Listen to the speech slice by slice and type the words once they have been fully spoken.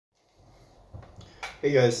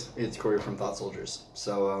Hey guys, it's Corey from Thought Soldiers.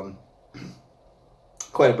 So,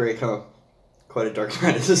 quite a break, huh? Quite a dark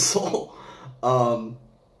night of the soul.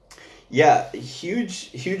 Yeah, huge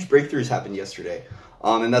breakthroughs happened yesterday.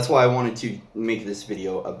 And that's why I wanted to make this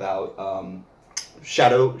video about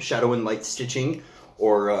shadow and light stitching,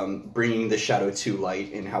 or bringing the shadow to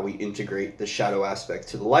light, and how we integrate the shadow aspect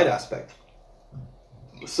to the light aspect.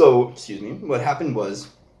 So, excuse me, what happened was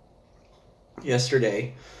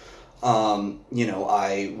yesterday,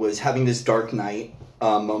 I was having this dark night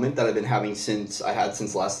moment that I've been having since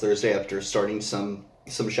last Thursday, after starting some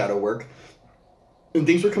shadow work, and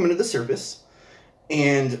things were coming to the surface.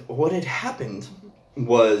 And what had happened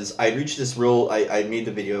was I reached this I made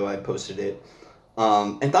the video, I posted it,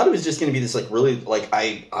 and thought it was just going to be this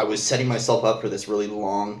I was setting myself up for this really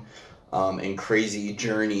long and crazy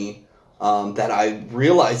journey that I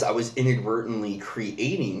realized I was inadvertently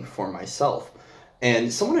creating for myself.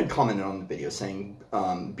 And someone had commented on the video saying,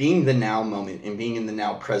 being the now moment and being in the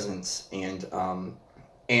now presence, and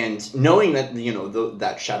knowing that,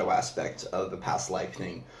 that shadow aspect of the past life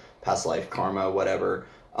thing, past life karma, whatever,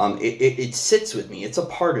 it sits with me. It's a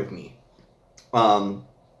part of me.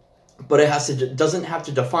 But it doesn't have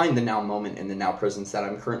to define the now moment and the now presence that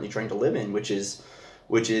I'm currently trying to live in, which is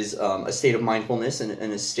a state of mindfulness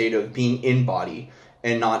and a state of being in body,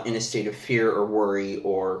 and not in a state of fear or worry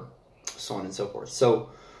or so on and so forth.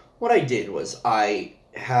 So what I did was I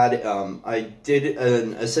did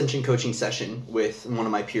an ascension coaching session with one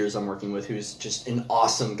of my peers I'm working with, who's just an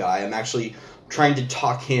awesome guy. I'm actually trying to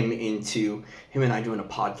talk him into him and I doing a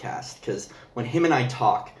podcast, because when him and I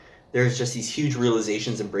talk, there's just these huge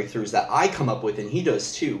realizations and breakthroughs that I come up with, and he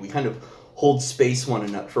does too. We kind of hold space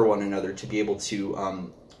for one another to be able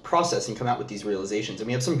to process and come out with these realizations. And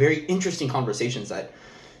we have some very interesting conversations that,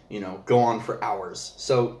 go on for hours.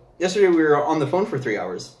 So yesterday we were on the phone for 3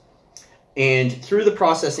 hours, and through the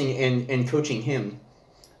processing and coaching him,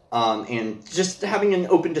 and just having an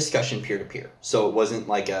open discussion peer to peer. So it wasn't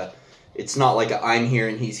it's not like a I'm here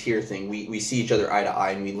and he's here thing. We see each other eye to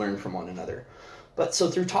eye, and we learn from one another. But so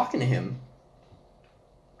through talking to him,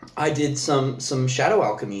 I did some shadow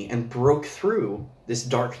alchemy and broke through this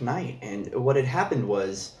dark night. And what had happened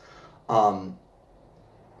was, and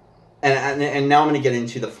now I'm going to get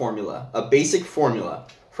into the formula, a basic formula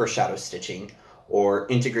for shadow stitching, or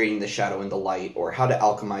integrating the shadow and the light, or how to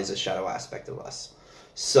alchemize the shadow aspect of us.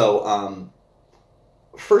 So,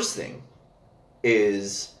 first thing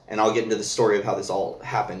is, and I'll get into the story of how this all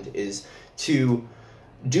happened, is to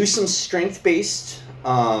do some strength-based,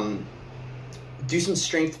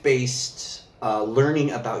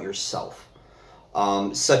 learning about yourself,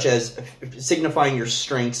 such as signifying your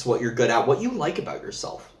strengths, what you're good at, what you like about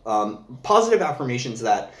yourself. Positive affirmations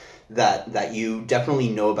that you definitely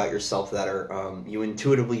know about yourself, that are you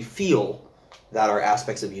intuitively feel that are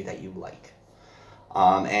aspects of you that you like.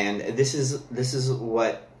 And this is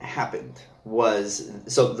what happened was,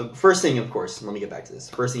 so the first thing, of course, let me get back to this.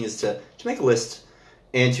 The first thing is to make a list,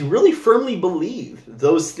 and to really firmly believe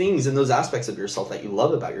those things and those aspects of yourself that you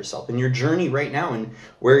love about yourself, and your journey right now, and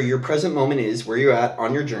where your present moment is, where you're at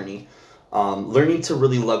on your journey, learning to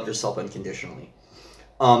really love yourself unconditionally.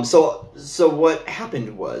 So what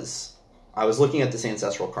happened was, I was looking at this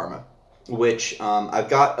ancestral karma, which I've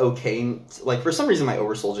got okay. Like, for some reason, my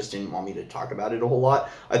oversoul just didn't want me to talk about it a whole lot.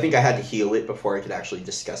 I think I had to heal it before I could actually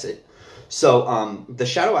discuss it. So the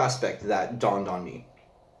shadow aspect that dawned on me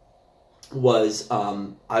was,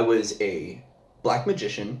 I was a black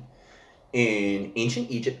magician in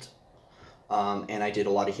ancient Egypt, and I did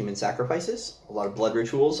a lot of human sacrifices, a lot of blood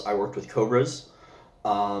rituals. I worked with cobras.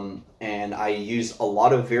 And I used a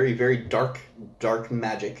lot of very, very dark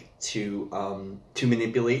magic to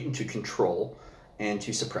manipulate and to control and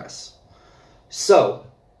to suppress. So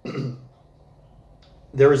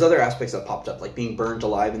there was other aspects that popped up, like being burned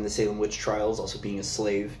alive in the Salem witch trials, also being a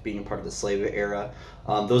slave, being a part of the slave era.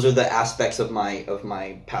 Those are the aspects of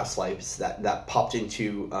my past lives that popped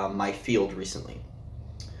into my field recently.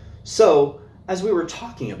 So as we were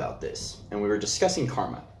talking about this and we were discussing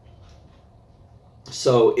karma,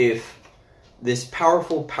 so if this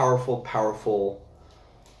powerful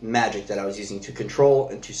magic that I was using to control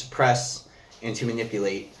and to suppress and to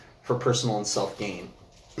manipulate for personal and self-gain,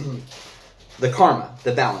 the karma,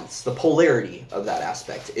 the balance, the polarity of that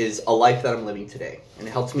aspect is a life that I'm living today. And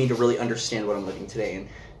it helps me to really understand what I'm living today.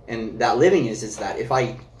 And that living is that if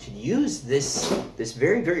I could use this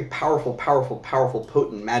very, very powerful,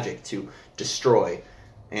 potent magic to destroy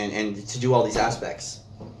and to do all these aspects,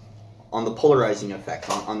 on the polarizing effect,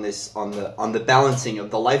 on the balancing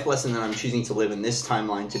of the life lesson that I'm choosing to live in this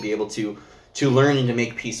timeline, to be able to learn and to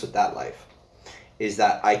make peace with that life. is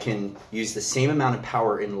that I can use the same amount of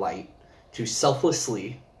power in light to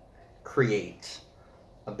selflessly create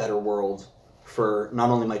a better world for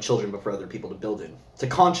not only my children, but for other people to build in, to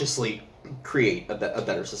consciously create a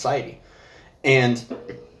better society. And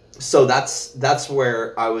so that's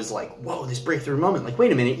where I was like, whoa, this breakthrough moment. Like,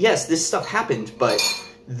 wait a minute, yes, this stuff happened, but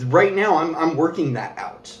right now I'm working that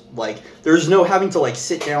out. Like, there's no having to like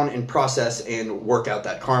sit down and process and work out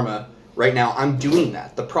that karma. Right now I'm doing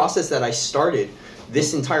that. The process that I started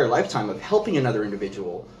this entire lifetime of helping another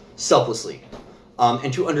individual selflessly,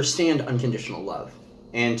 and to understand unconditional love,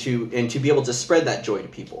 and to be able to spread that joy to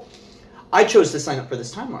people. I chose to sign up for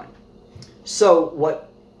this timeline. So what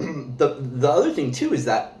the other thing too is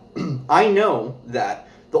that I know that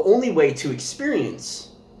the only way to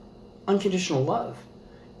experience unconditional love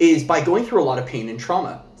is by going through a lot of pain and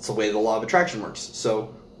trauma. It's the way the law of attraction works.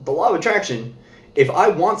 So the law of attraction, if I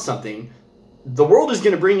want something, the world is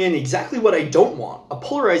going to bring in exactly what I don't want, a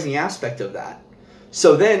polarizing aspect of that.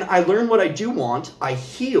 So then I learn what I do want, I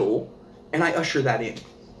heal, and I usher that in.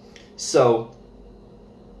 So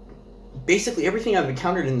basically everything I've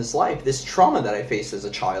encountered in this life, this trauma that I faced as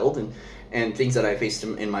a child and things that I faced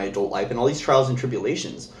in my adult life and all these trials and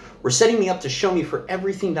tribulations were setting me up to show me for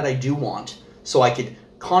everything that I do want, so I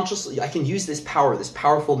can use this power, this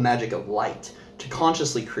powerful magic of light to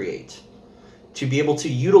consciously create, to be able to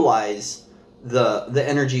utilize the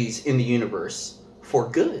energies in the universe for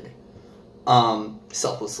good,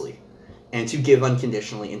 selflessly, and to give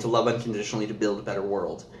unconditionally and to love unconditionally to build a better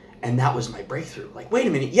world. And that was my breakthrough. Like, wait a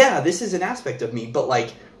minute, yeah, this is an aspect of me, but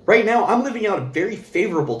like right now I'm living out a very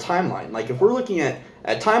favorable timeline. Like, if we're looking at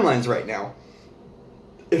timelines right now,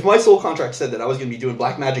 if my soul contract said that I was going to be doing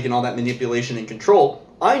black magic and all that manipulation and control,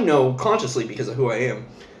 I know consciously, because of who I am,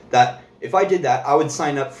 that if I did that, I would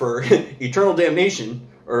sign up for eternal damnation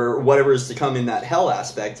or whatever is to come in that hell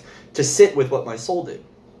aspect to sit with what my soul did.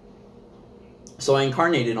 So I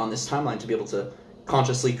incarnated on this timeline to be able to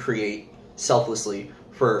consciously create selflessly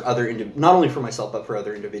for other, not only for myself, but for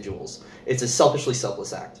other individuals. It's a selfishly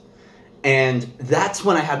selfless act. And that's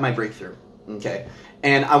when I had my breakthrough, okay?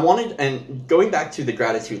 And I wanted, and going back to the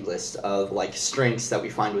gratitude list of like strengths that we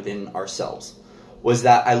find within ourselves, was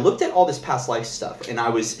that I looked at all this past life stuff and I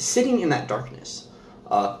was sitting in that darkness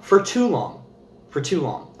for too long.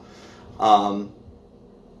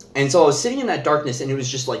 And so I was sitting in that darkness and it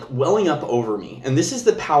was just like welling up over me. And this is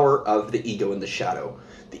the power of the ego and the shadow.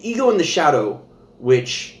 The ego and the shadow,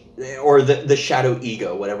 or the shadow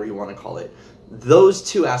ego, whatever you want to call it. Those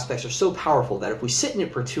two aspects are so powerful that if we sit in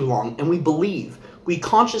it for too long and we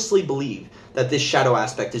consciously believe that this shadow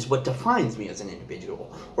aspect is what defines me as an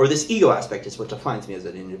individual, or this ego aspect is what defines me as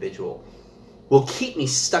an individual, will keep me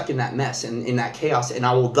stuck in that mess and in that chaos, and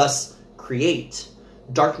I will thus create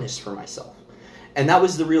darkness for myself. And that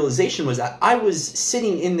was the realization, was that I was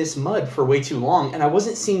sitting in this mud for way too long and I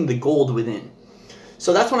wasn't seeing the gold within.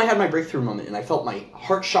 So that's when I had my breakthrough moment and I felt my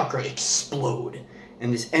heart chakra explode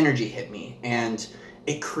and this energy hit me and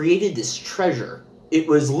it created this treasure. It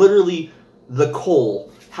was literally the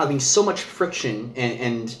coal having so much friction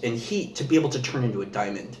and heat to be able to turn into a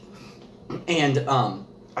diamond. And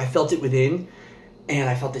I felt it within, and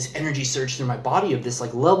I felt this energy surge through my body of this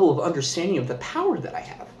like level of understanding of the power that I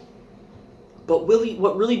have. But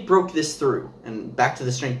what really broke this through, and back to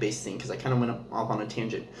the strength-based thing, because I kind of went off on a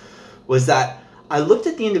tangent, was that I looked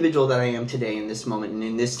at the individual that I am today in this moment and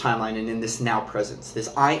in this timeline and in this now presence,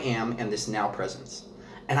 this I am and this now presence.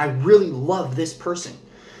 And I really love this person.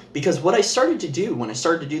 Because what I started to do when I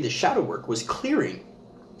started to do this shadow work was clearing.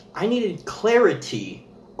 I needed clarity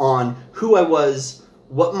on who I was,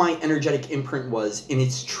 what my energetic imprint was in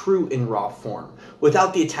its true and raw form,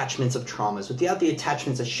 without the attachments of traumas, without the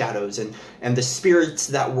attachments of shadows and the spirits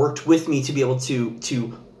that worked with me to be able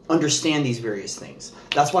to understand these various things.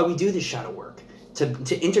 That's why we do this shadow work,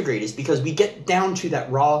 to integrate, is because we get down to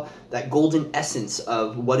that raw, that golden essence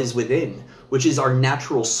of what is within, which is our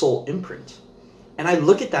natural soul imprint. And I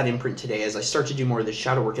look at that imprint today as I start to do more of this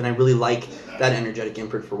shadow work, and I really like that energetic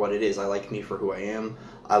imprint for what it is. I like me for who I am.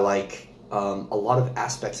 I like a lot of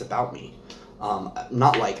aspects about me.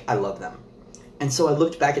 Not like, I love them. And so I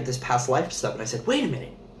looked back at this past life stuff and I said, wait a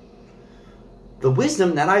minute. The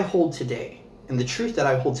wisdom that I hold today and the truth that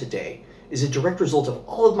I hold today is a direct result of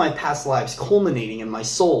all of my past lives culminating in my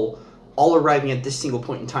soul all arriving at this single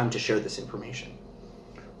point in time to share this information.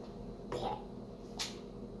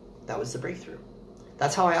 That was the breakthrough.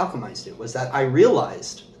 That's how I alchemized it, was that I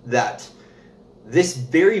realized that this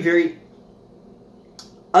very, very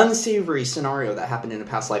unsavory scenario that happened in a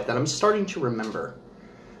past life that I'm starting to remember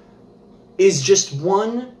is just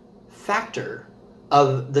one factor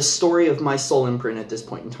of the story of my soul imprint at this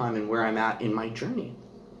point in time and where I'm at in my journey.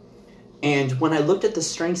 And when I looked at the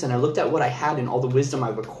strengths and I looked at what I had and all the wisdom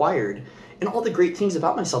I've acquired and all the great things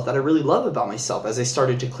about myself that I really love about myself, as I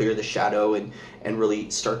started to clear the shadow and really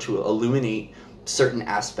start to illuminate certain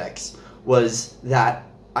aspects, was that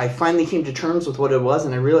I finally came to terms with what it was,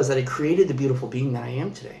 and I realized that it created the beautiful being that I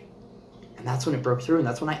am today. And that's when it broke through, and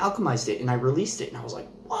that's when I alchemized it and I released it. And I was like,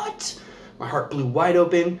 what? My heart blew wide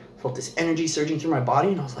open, felt this energy surging through my body,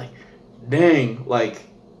 and I was like, dang, like,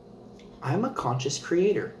 I'm a conscious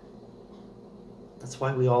creator. That's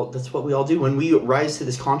what we all do. When we rise to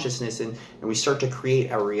this consciousness and we start to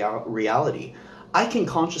create our reality, I can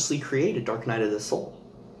consciously create a dark night of the soul.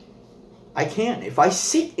 I can. If I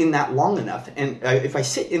sit in that long enough, and if I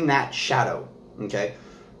sit in that shadow, okay,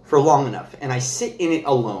 for long enough, and I sit in it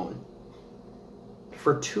alone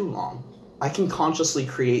for too long, I can consciously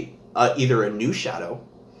create either a new shadow,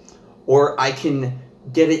 or I can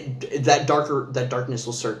get it, that darkness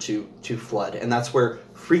will start to flood. And that's where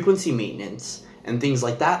frequency maintenance and things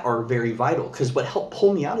like that are very vital. Because what helped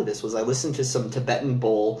pull me out of this was I listened to some Tibetan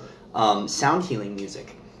bowl sound healing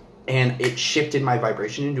music. And it shifted my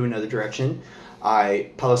vibration into another direction.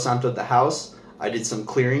 I Palo Santo'd the house. I did some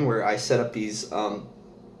clearing where I set up these,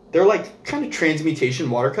 they're like kind of transmutation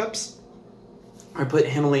water cups. I put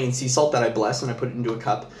Himalayan sea salt that I bless, and I put it into a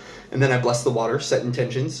cup. And then I bless the water, set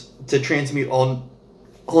intentions to transmute all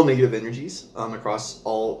negative energies across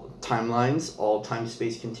all timelines, all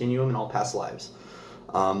time-space continuum, and all past lives.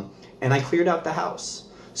 And I cleared out the house.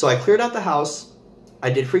 So I cleared out the house. I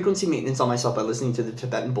did frequency maintenance on myself by listening to the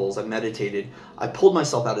Tibetan bowls. I meditated. I pulled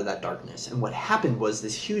myself out of that darkness. And what happened was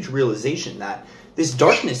this huge realization that this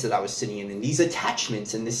darkness that I was sitting in, and these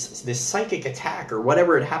attachments, and this psychic attack, or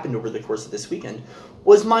whatever had happened over the course of this weekend,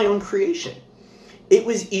 was my own creation. It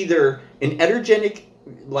was either an energetic,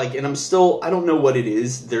 like, and I don't know what it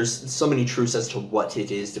is. There's so many truths as to what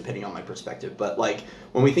it is, depending on my perspective. But like,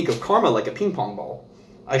 when we think of karma like a ping pong ball,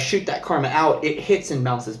 I shoot that karma out, it hits and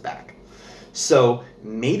bounces back. So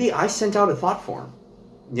maybe I sent out a thought form,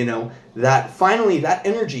 that finally that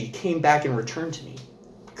energy came back and returned to me.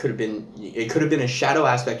 It could have been a shadow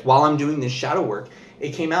aspect. While I'm doing this shadow work,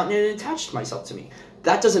 it came out and it attached myself to me.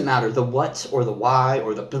 That doesn't matter, the what or the why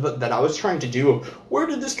or the that I was trying to do of where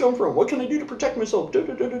did this come from? What can I do to protect myself?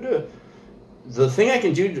 The thing I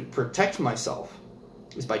can do to protect myself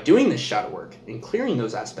is by doing this shadow work and clearing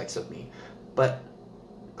those aspects of me, but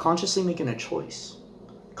consciously making a choice.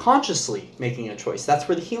 Consciously making a choice. That's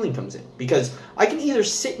where the healing comes in. Because I can either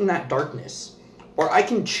sit in that darkness, or I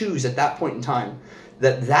can choose at that point in time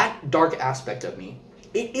that dark aspect of me,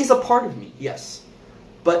 it is a part of me, yes.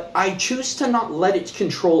 But I choose to not let it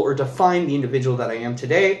control or define the individual that I am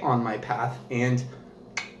today on my path, and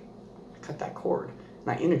cut that cord.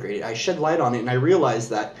 And I integrate it. I shed light on it, and I realize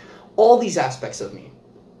that all these aspects of me,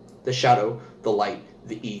 the shadow, the light,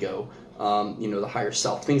 the ego, the higher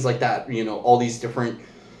self, things like that, all these different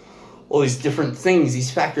things,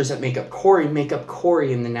 these factors that make up Corey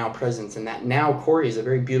in the now presence. And that now Corey is a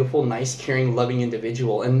very beautiful, nice, caring, loving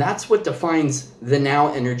individual. And that's what defines the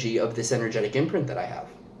now energy of this energetic imprint that I have,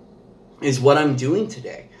 is what I'm doing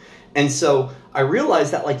today. And so I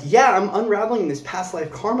realized that, I'm unraveling this past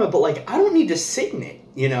life karma, but I don't need to sit in it,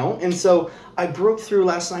 And so I broke through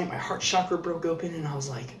last night. My heart chakra broke open, and I was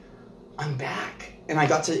like, I'm back. And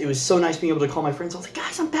it was so nice being able to call my friends. I was like,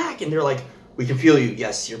 guys, I'm back. And they're like, we can feel you.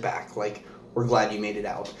 Yes, you're back. We're glad you made it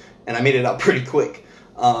out. And I made it out pretty quick.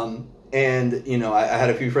 I had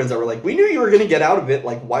a few friends that were like, we knew you were going to get out of it.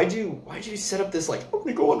 Why'd you set up this, I'm going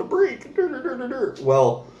to go on a break.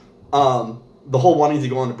 Well, the whole wanting to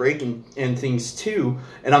go on a break and things too,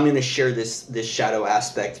 and I'm going to share this shadow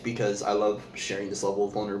aspect because I love sharing this level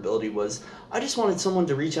of vulnerability, was I just wanted someone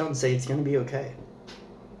to reach out and say, it's going to be okay.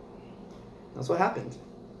 That's what happened.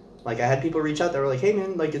 I had people reach out that were like, hey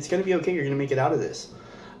man, it's going to be okay. You're going to make it out of this.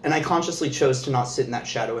 And I consciously chose to not sit in that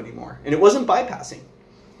shadow anymore. And it wasn't bypassing.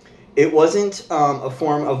 It wasn't a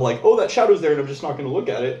form of that shadow's there and I'm just not going to look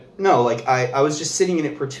at it. No, I was just sitting in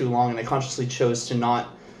it for too long, and I consciously chose to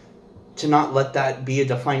not let that be a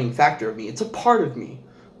defining factor of me. It's a part of me,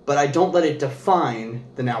 but I don't let it define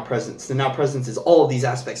the now presence. The now presence is all of these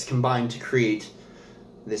aspects combined to create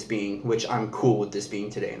this being, which I'm cool with this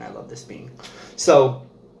being today, and I love this being. So,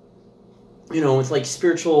 with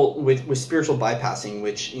spiritual bypassing,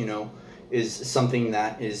 which, is something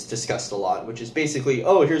that is discussed a lot, which is basically,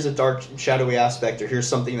 oh, here's a dark, shadowy aspect, or here's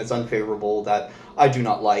something that's unfavorable that I do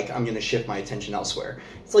not like. I'm going to shift my attention elsewhere.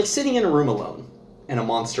 It's like sitting in a room alone, and a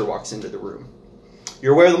monster walks into the room.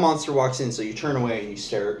 You're aware the monster walks in, so you turn away and you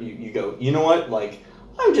stare. You go, you know what?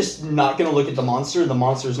 I'm just not going to look at the monster. The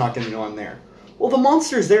monster's not going to know I'm there. Well, the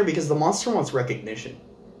monster is there because the monster wants recognition.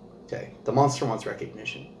 Okay? The monster wants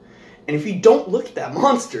recognition. And if you don't look at that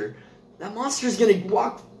monster is going to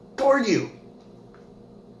walk toward you.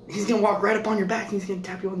 He's going to walk right up on your back, and he's going to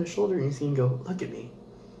tap you on the shoulder, and he's going to go, look at me.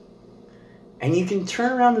 And you can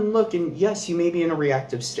turn around and look, and yes, you may be in a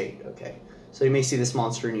reactive state, okay? So you may see this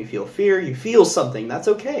monster and you feel fear, you feel something, that's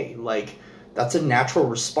okay. Like, that's a natural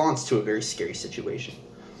response to a very scary situation.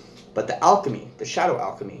 But the alchemy, the shadow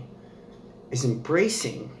alchemy, is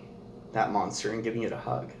embracing that monster and giving it a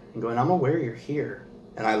hug. And going, I'm aware you're here,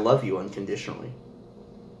 and I love you unconditionally.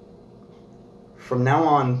 From now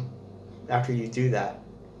on, after you do that,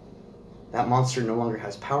 that monster no longer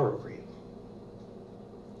has power over you.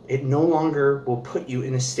 It no longer will put you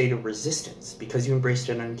in a state of resistance because you embraced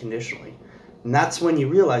it unconditionally. And that's when you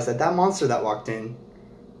realize that that monster that walked in,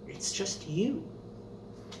 it's just you.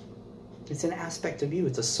 It's an aspect of you.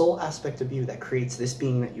 It's a soul aspect of you that creates this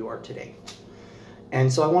being that you are today.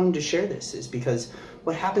 And so I wanted to share this is because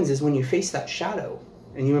what happens is when you face that shadow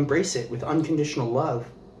and you embrace it with unconditional love,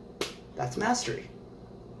 that's mastery.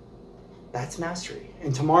 That's mastery.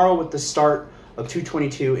 And tomorrow with the start of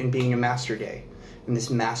 222 and being a master day and this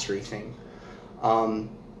mastery thing,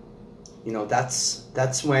 you know,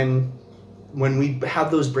 that's when we have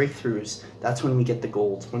those breakthroughs, that's when we get the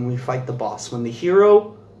gold, when we fight the boss, when the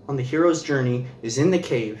hero on the hero's journey is in the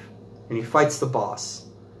cave and he fights the boss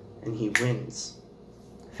and he wins,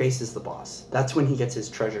 faces the boss. That's when he gets his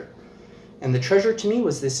treasure. And the treasure to me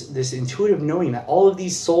was this intuitive knowing that all of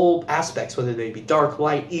these soul aspects, whether they be dark,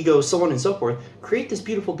 light, ego, so on and so forth, create this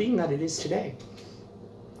beautiful being that it is today.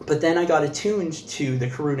 But then I got attuned to the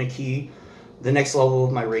Karuna key, the next level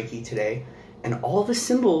of my Reiki today, and all the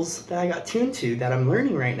symbols that I got tuned to that I'm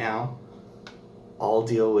learning right now all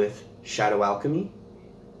deal with shadow alchemy,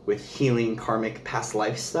 with healing karmic past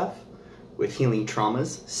life stuff, with healing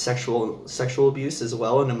traumas, sexual abuse as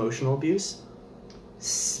well, and emotional abuse,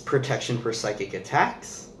 protection for psychic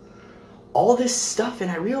attacks, all this stuff. And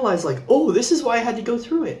I realized, like, oh, this is why I had to go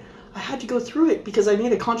through it. I had to go through it because I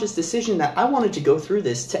made a conscious decision that I wanted to go through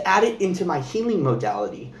this to add it into my healing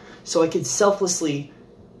modality so I could selflessly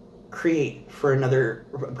create a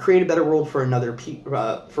better world for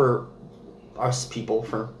for us people,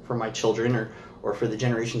 for my children, or for the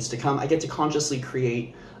generations to come. I get to consciously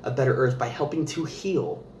create a better earth by helping to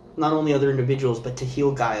heal not only other individuals, but to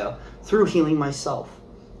heal Gaia through healing myself.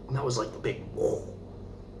 And that was like the big, whoa,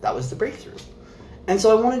 that was the breakthrough. And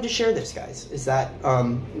so I wanted to share this, guys, is that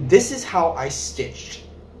this is how I stitched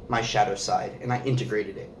my shadow side, and I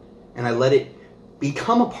integrated it, and I let it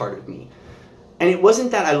become a part of me. And it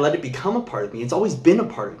wasn't that I let it become a part of me, it's always been a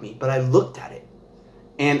part of me, but I looked at it,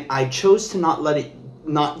 and I chose to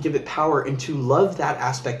not give it power, and to love that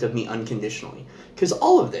aspect of me unconditionally. Because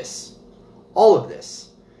all of this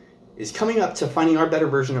is coming up to finding our better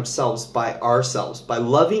version of ourselves, by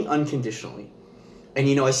loving unconditionally. And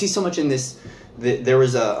you know, I see so much in this. There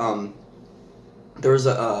was a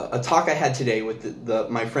talk I had today with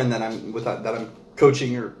my friend that I'm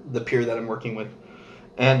coaching, or the peer that I'm working with,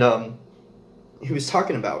 and he was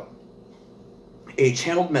talking about a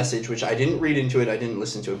channeled message, which I didn't read into it, I didn't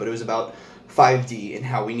listen to it, but it was about 5D and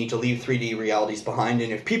how we need to leave 3D realities behind,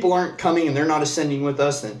 and if people aren't coming and they're not ascending with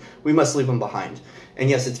us, then we must leave them behind. And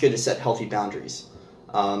yes, it's good to set healthy boundaries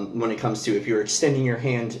when it comes to if you're extending your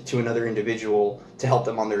hand to another individual to help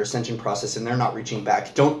them on their ascension process and they're not reaching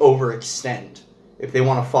back, don't overextend. If they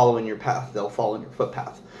want to follow in your path, they'll follow in your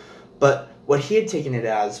footpath. But what he had taken it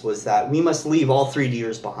as was that we must leave all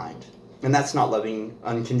 3Ders behind. And that's not loving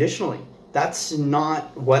unconditionally. That's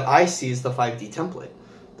not what I see as the 5D template.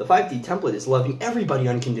 The 5D template is loving everybody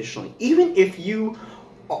unconditionally. Even if you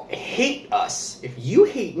hate us, if you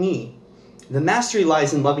hate me, the mastery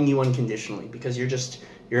lies in loving you unconditionally, because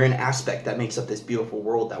you're an aspect that makes up this beautiful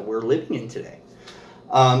world that we're living in today.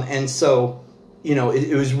 And so, you know,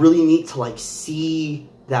 it was really neat to like see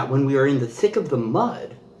that when we are in the thick of the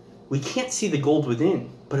mud, we can't see the gold within.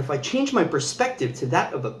 But if I change my perspective to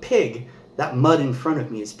that of a pig, that mud in front of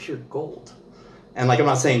me is pure gold. And like, I'm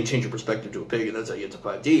not saying change your perspective to a pig and that's how you get to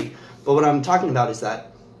 5D. But what I'm talking about is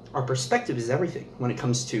that our perspective is everything when it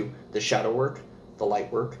comes to the shadow work, the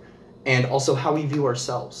light work, and also how we view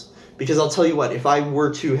ourselves. Because I'll tell you what, if I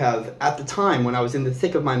were to have, at the time when I was in the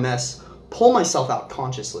thick of my mess, pull myself out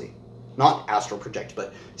consciously, not astral project,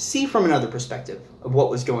 but see from another perspective of what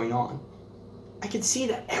was going on, I could see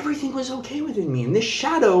that everything was okay within me. And this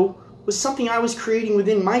shadow was something I was creating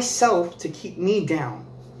within myself to keep me down.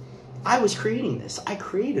 I was creating this. I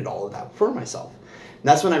created all of that for myself. And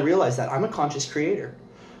that's when I realized that I'm a conscious creator.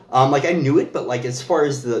 Like, I knew it, but like, as far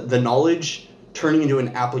as the knowledge turning into an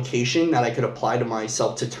application that I could apply to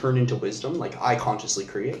myself to turn into wisdom, like I consciously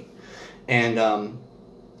create. And,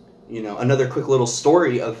 another quick little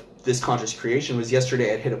story of this conscious creation was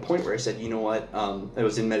yesterday. I'd hit a point where I said, you know what, I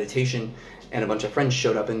was in meditation and a bunch of friends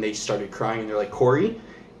showed up and they started crying and they're like, Corey,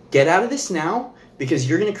 get out of this now because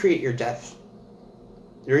you're going to create your death.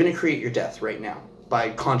 You're going to create your death right now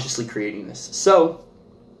by consciously creating this. So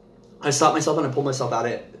I stopped myself and I pulled myself out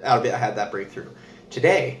of it. I had that breakthrough.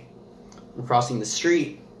 Today, I'm crossing the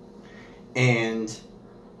street and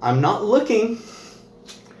I'm not looking.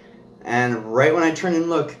 And right when I turn and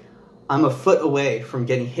look, I'm a foot away from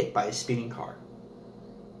getting hit by a speeding car.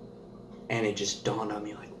 And it just dawned on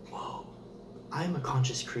me like, whoa, I'm a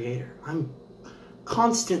conscious creator. I'm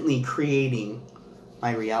constantly creating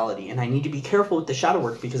my reality. And I need to be careful with the shadow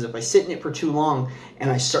work, because if I sit in it for too long and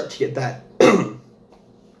I start to get that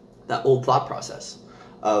that old thought process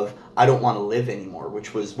of I don't want to live anymore,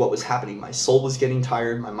 which was what was happening. My soul was getting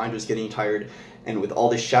tired, my mind was getting tired, and with all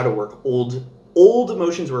this shadow work, old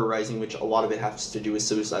emotions were arising, which a lot of it has to do with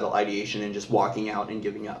suicidal ideation and just walking out and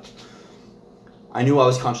giving up. I knew I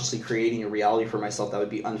was consciously creating a reality for myself that would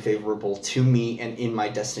be unfavorable to me and in my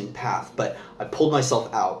destined path, but I pulled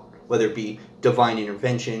myself out, whether it be divine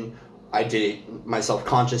intervention, I did it myself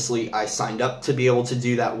consciously, I signed up to be able to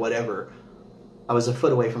do that, whatever. I was a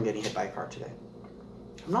foot away from getting hit by a car today.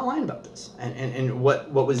 I'm not lying about this. And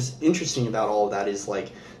what was interesting about all of that is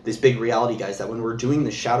like this big reality, guys, that when we're doing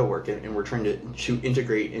the shadow work and we're trying to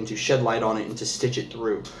integrate and to shed light on it and to stitch it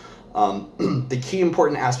through, the key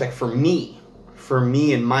important aspect for me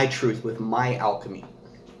and my truth with my alchemy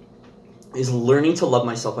is learning to love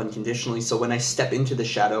myself unconditionally. So when I step into the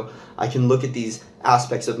shadow, I can look at these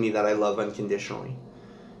aspects of me that I love unconditionally.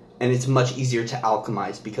 And it's much easier to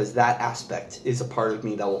alchemize because that aspect is a part of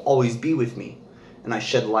me that will always be with me. And I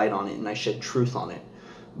shed light on it and I shed truth on it.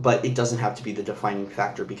 But it doesn't have to be the defining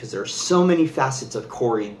factor, because there are so many facets of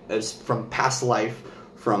Corey, as from past life,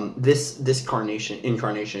 from this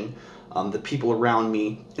incarnation, the people around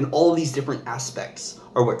me, and all of these different aspects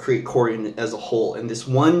are what create Corey as a whole. And this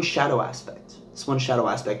one shadow aspect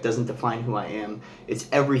doesn't define who I am. It's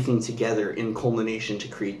everything together in culmination to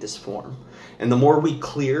create this form. And the more we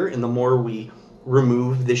clear and the more we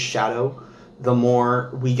remove this shadow, the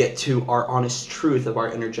more we get to our honest truth of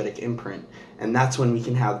our energetic imprint. And that's when we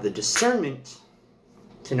can have the discernment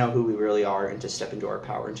to know who we really are and to step into our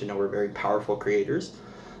power and to know we're very powerful creators.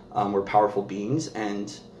 We're powerful beings,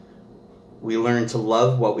 and we learn to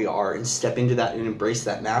love what we are and step into that and embrace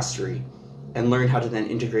that mastery and learn how to then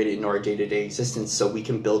integrate it into our day-to-day existence so we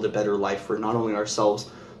can build a better life for not only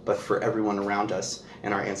ourselves, but for everyone around us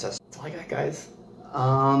and our ancestors. That's all I got, guys.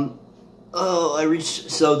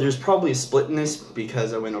 So there's probably a split in this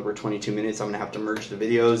because I went over 22 minutes. I'm going to have to merge the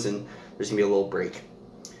videos and there's going to be a little break.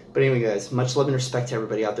 But anyway, guys, much love and respect to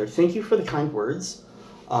everybody out there. Thank you for the kind words.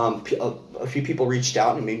 A few people reached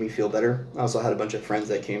out and it made me feel better. I also had a bunch of friends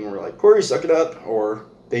that came and were like, Corey, suck it up. Or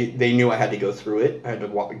they knew I had to go through it. I had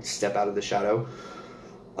to step out of the shadow.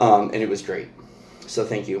 And it was great. So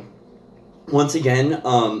thank you. Once again,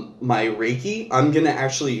 my Reiki, I'm going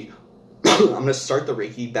to start the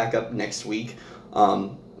Reiki back up next week.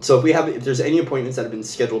 So if there's any appointments that have been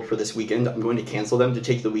scheduled for this weekend, I'm going to cancel them to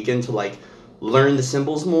take the weekend to like learn the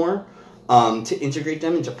symbols more, to integrate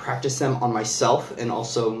them and to practice them on myself and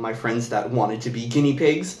also my friends that wanted to be guinea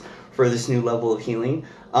pigs for this new level of healing.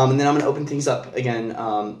 And then I'm going to open things up again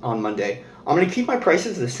on Monday. I'm going to keep my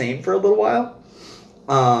prices the same for a little while.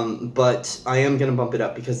 But I am going to bump it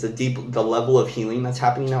up because the level of healing that's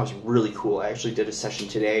happening now is really cool. I actually did a session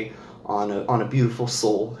today on a beautiful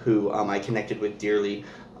soul who I connected with dearly.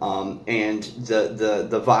 And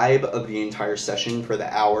the vibe of the entire session for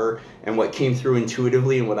the hour and what came through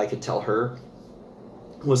intuitively and what I could tell her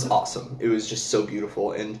was awesome. It was just so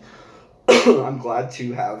beautiful. And I'm glad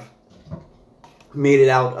to have made it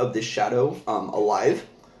out of this shadow alive,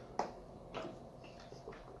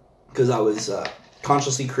 because I was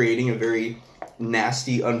consciously creating a very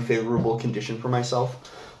nasty, unfavorable condition for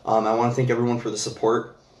myself. I want to thank everyone for the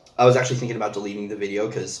support. I was actually thinking about deleting the video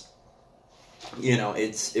because, you know,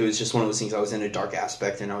 it was just one of those things. I was in a dark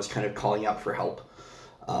aspect and I was kind of calling out for help.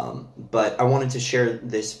 But I wanted to share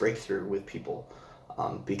this breakthrough with people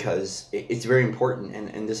because it's very important.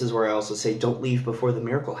 And this is where I also say don't leave before the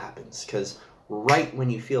miracle happens, because right when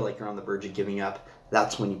you feel like you're on the verge of giving up,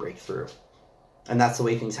 that's when you break through. And that's the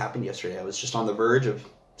way things happened yesterday. I was just on the verge of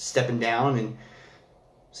stepping down and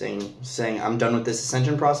saying I'm done with this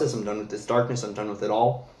ascension process. I'm done with this darkness. I'm done with it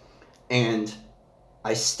all. And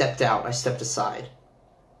I stepped out. I stepped aside.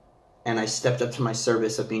 And I stepped up to my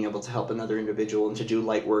service of being able to help another individual and to do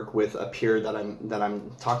light work with a peer that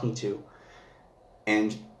I'm talking to.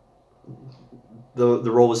 and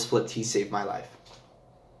the role was split. He saved my life.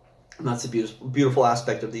 And that's the beautiful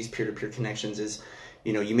aspect of these peer-to-peer connections is,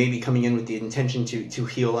 you know, you may be coming in with the intention to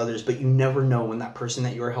heal others, but you never know when that person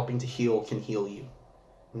that you are helping to heal can heal you.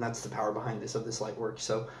 And that's the power behind this light work.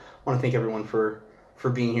 So I want to thank everyone for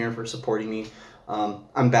being here, for supporting me.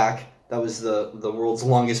 I'm back. That was the world's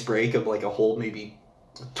longest break of like a whole maybe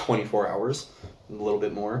 24 hours, a little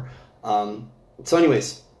bit more. So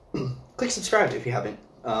anyways, click subscribe if you haven't.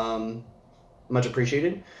 Much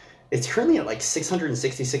appreciated. It's currently at like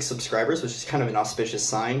 666 subscribers, which is kind of an auspicious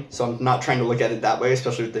sign. So I'm not trying to look at it that way,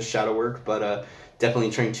 especially with this shadow work, but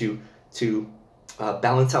definitely trying to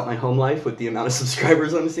balance out my home life with the amount of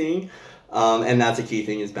subscribers I'm seeing. And that's a key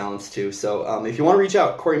thing, is balance too. So if you want to reach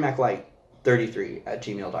out,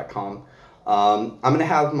 CoreyMacLight33@gmail.com. I'm going to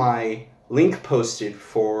have my link posted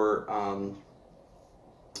for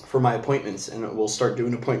my appointments, and we'll start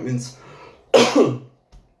doing appointments.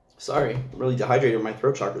 Sorry, I'm really dehydrated. My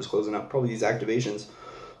throat chakra is closing up. Probably these activations.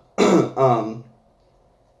 I'm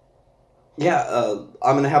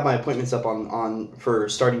gonna have my appointments up for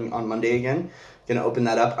starting on Monday again. Gonna open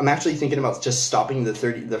that up. I'm actually thinking about just stopping the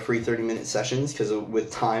free 30-minute sessions, because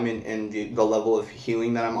with time and the level of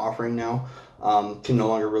healing that I'm offering now, can no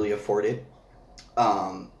longer really afford it.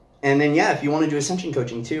 And then if you want to do ascension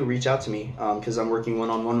coaching too, reach out to me, because I'm working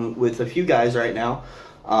one-on-one with a few guys right now.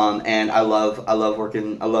 And I love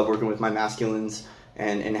working with my masculines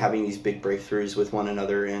and having these big breakthroughs with one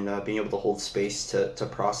another, and being able to hold space to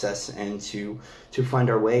process and to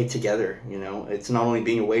find our way together. You know, it's not only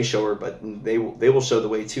being a way shower, but they will show the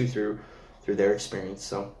way too through their experience.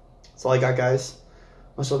 So that's all I got, guys.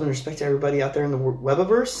 Much love and respect to everybody out there in the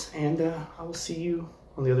Webiverse, and I will see you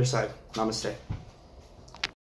on the other side. Namaste.